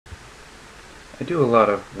I do a lot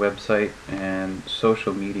of website and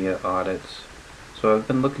social media audits, so I've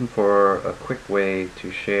been looking for a quick way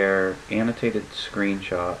to share annotated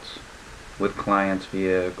screenshots with clients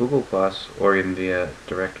via Google Plus or even via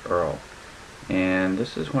direct URL. And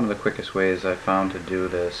this is one of the quickest ways I've found to do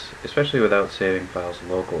this, especially without saving files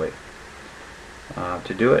locally.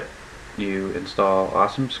 To do it, you install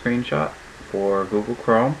Awesome Screenshot for Google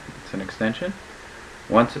Chrome. It's an extension.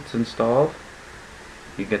 Once it's installed,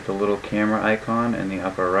 you get the little camera icon in the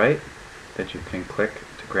upper right that you can click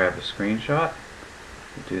to grab a screenshot.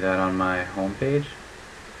 You do that on my home page.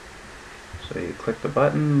 So you click the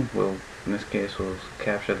button, in this case we'll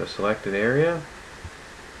capture the selected area.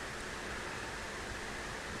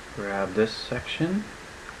 Grab this section,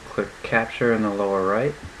 click capture in the lower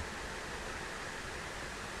right.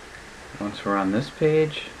 Once we're on this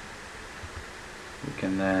page, we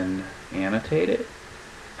can then annotate it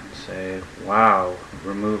and say, wow,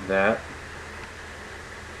 remove that.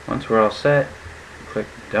 Once we're all set, click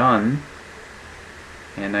done,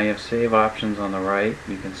 and now you have save options on the right.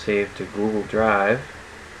 You can save to Google Drive.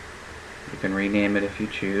 You can rename it if you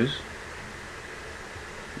choose.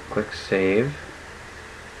 Click save.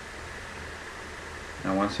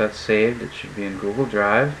 Now once that's saved, it should be in Google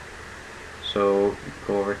Drive. So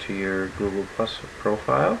go over to your Google Plus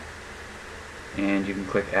profile and you can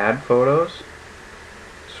click add photos.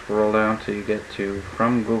 Scroll down till you get to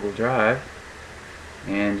from Google Drive,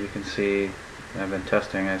 and you can see I've been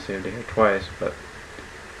testing, I saved it here twice, but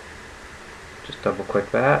just double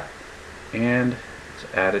click that and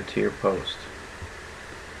it's added to your post.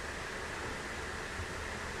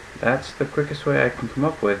 That's the quickest way I can come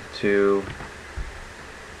up with to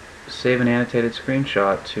save an annotated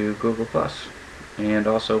screenshot to Google Plus, and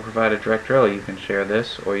also provide a direct URL. You can share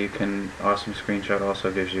this, or you can, Awesome Screenshot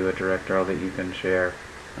also gives you a direct URL that you can share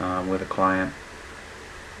with a client.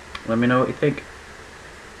 Let me know what you think.